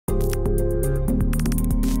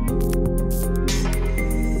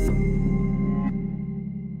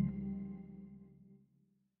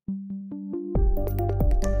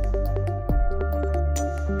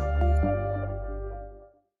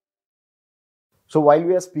So while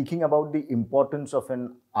we are speaking about the importance of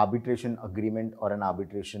an arbitration agreement or an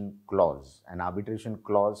arbitration clause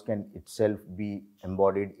can itself be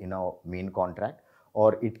embodied in a main contract,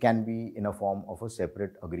 or it can be in a form of a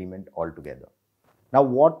separate agreement altogether. Now,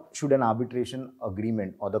 what should an arbitration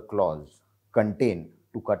agreement or the clause contain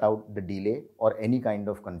to cut out the delay or any kind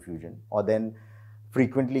of confusion, or then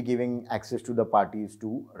frequently giving access to the parties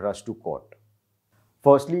to rush to court?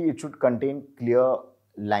 Firstly, it should contain clear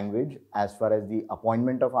language as far as the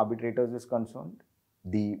appointment of arbitrators is concerned,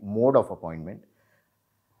 the mode of appointment.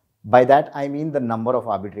 By that, I mean the number of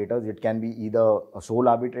arbitrators. It can be either a sole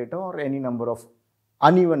arbitrator or any number of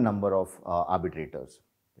uneven number of arbitrators.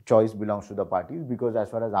 Choice belongs to the parties, because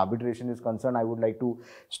as far as arbitration is concerned, I would like to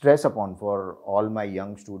stress upon for all my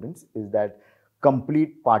young students is that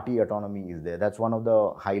complete party autonomy is there. That's one of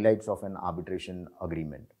the highlights of an arbitration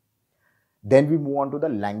agreement. Then we move on to the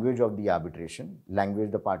language of the arbitration, language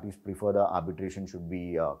the parties prefer the arbitration should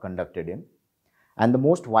be conducted in. And the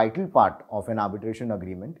most vital part of an arbitration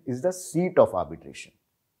agreement is the seat of arbitration.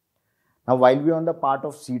 Now, while we are on the part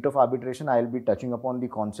of seat of arbitration, I will be touching upon the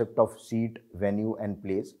concept of seat, venue and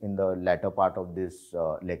place in the latter part of this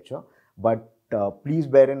lecture. But please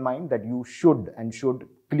bear in mind that you should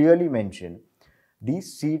clearly mention the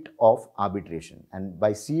seat of arbitration. And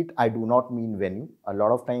by seat, I do not mean venue. A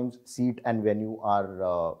lot of times seat and venue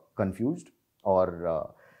are confused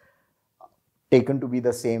or taken to be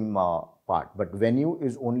the same part. But venue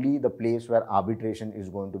is only the place where arbitration is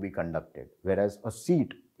going to be conducted, whereas a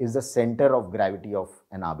seat is the center of gravity of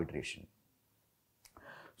an arbitration.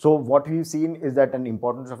 So what we've seen is that an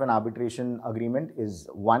importance of an arbitration agreement is,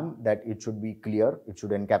 one, that it should be clear, it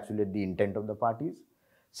should encapsulate the intent of the parties.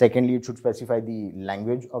 Secondly, it should specify the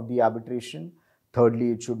language of the arbitration.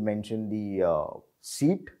 Thirdly, it should mention the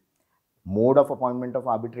seat, mode of appointment of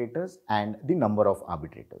arbitrators, and the number of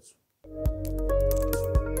arbitrators.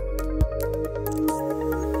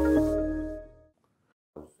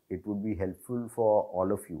 It would be helpful for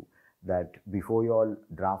all of you that before you all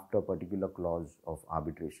draft a particular clause of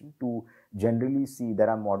arbitration, to generally see there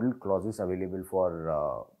are model clauses available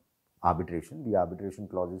for arbitration. The arbitration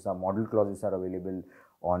clauses are model clauses are available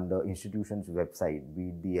on the institution's website, be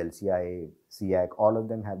it the LCI, CAC, all of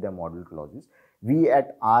them have their model clauses. We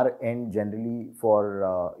at our end generally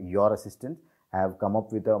for your assistance have come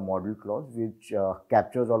up with a model clause which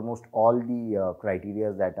captures almost all the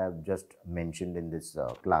criteria that I've just mentioned in this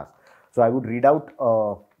class. So I would read out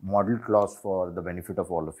a model clause for the benefit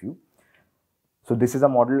of all of you. So this is a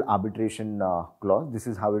model arbitration clause. This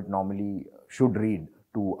is how it normally should read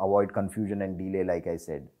to avoid confusion and delay, like I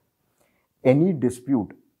said. Any dispute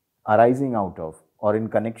arising out of or in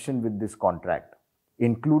connection with this contract,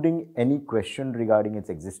 including any question regarding its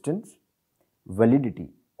existence, validity,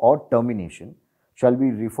 or termination, shall be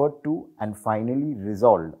referred to and finally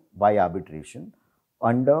resolved by arbitration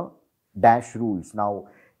under dash rules. Now,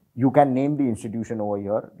 you can name the institution over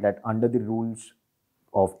here that under the rules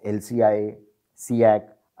of LCI, CAC,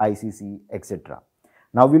 ICC, etc.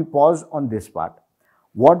 Now, we'll pause on this part.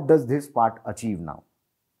 What does this part achieve now?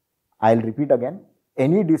 I'll repeat again.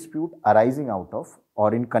 Any dispute arising out of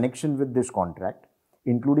or in connection with this contract,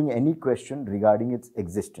 including any question regarding its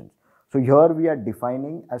existence. So here we are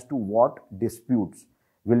defining as to what disputes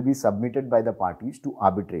will be submitted by the parties to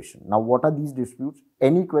arbitration. Now, what are these disputes?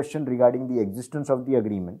 Any question regarding the existence of the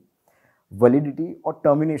agreement, validity or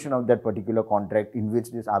termination of that particular contract in which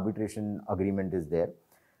this arbitration agreement is there,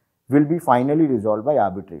 will be finally resolved by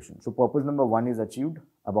arbitration. So purpose number 1 is achieved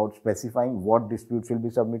about specifying what disputes will be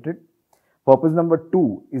submitted. Purpose number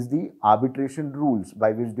 2 is the arbitration rules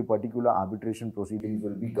by which the particular arbitration proceedings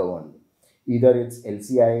will be governed. Either it's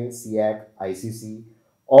LCI, CAC, ICC,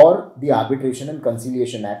 or the Arbitration and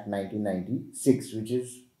Conciliation Act 1996, which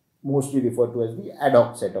is mostly referred to as the ad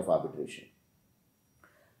hoc set of arbitration.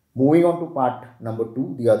 Moving on to part number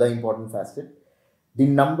 2, the other important facet, the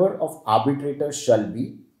number of arbitrators shall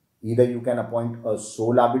be, either you can appoint a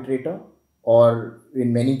sole arbitrator, or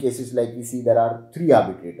in many cases like we see there are 3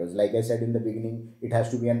 arbitrators. Like I said in the beginning, it has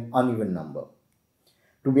to be an uneven number,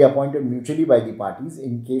 to be appointed mutually by the parties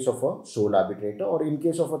in case of a sole arbitrator, or in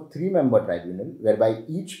case of a 3-member tribunal whereby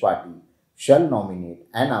each party shall nominate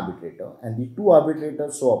an arbitrator and the 2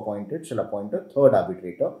 arbitrators so appointed shall appoint a 3rd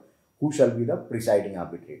arbitrator who shall be the presiding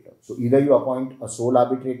arbitrator. So either you appoint a sole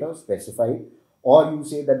arbitrator specified, or you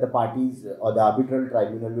say that the parties or the arbitral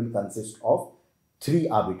tribunal will consist of 3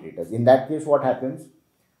 arbitrators. In that case, what happens?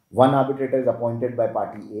 One arbitrator is appointed by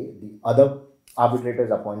party A, the other arbitrator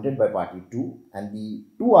is appointed by party 2, and the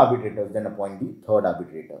 2 arbitrators then appoint the 3rd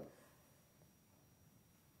arbitrator.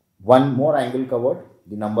 One more angle covered,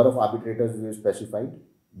 the number of arbitrators we have specified.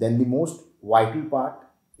 Then the most vital part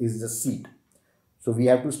is the seat. So we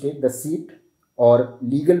have to state the seat or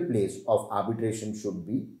legal place of arbitration should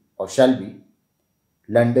be or shall be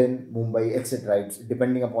London, Mumbai, etc. It's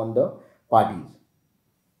depending upon the parties.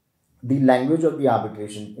 The language of the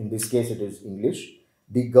arbitration, in this case it is English.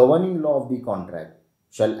 The governing law of the contract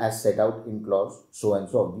shall as set out in clause so and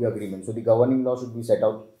so of the agreement. So the governing law should be set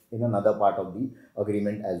out in another part of the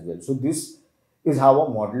agreement as well. So this is how a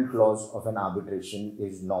model clause of an arbitration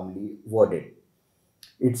is normally worded.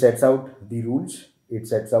 It sets out the rules, it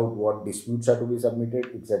sets out what disputes are to be submitted,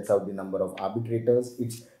 it sets out the number of arbitrators.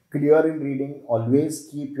 It's clear in reading. Always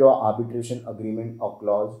keep your arbitration agreement or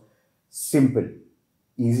clause simple,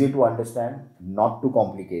 easy to understand, not too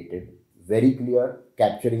complicated, very clear,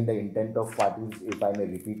 capturing the intent of parties, if I may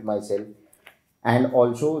repeat myself, and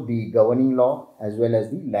also the governing law as well as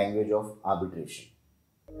the language of arbitration.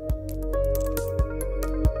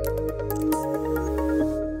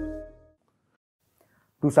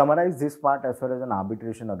 To summarize this part as far as an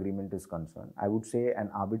arbitration agreement is concerned, I would say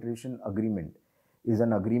an arbitration agreement is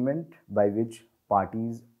an agreement by which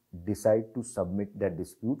parties decide to submit their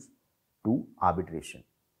disputes to arbitration.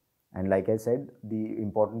 And like I said, the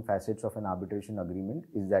important facets of an arbitration agreement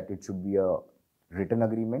is that it should be a written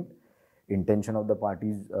agreement. Intention of the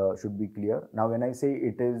parties should be clear. Now, when I say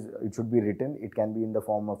it should be written, it can be in the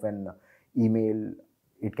form of an email,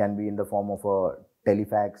 it can be in the form of a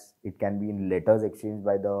telefax, it can be in letters exchanged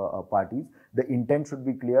by the parties. The intent should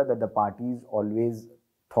be clear that the parties always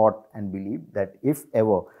thought and believed that if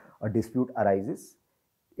ever a dispute arises,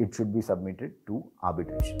 it should be submitted to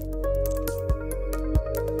arbitration.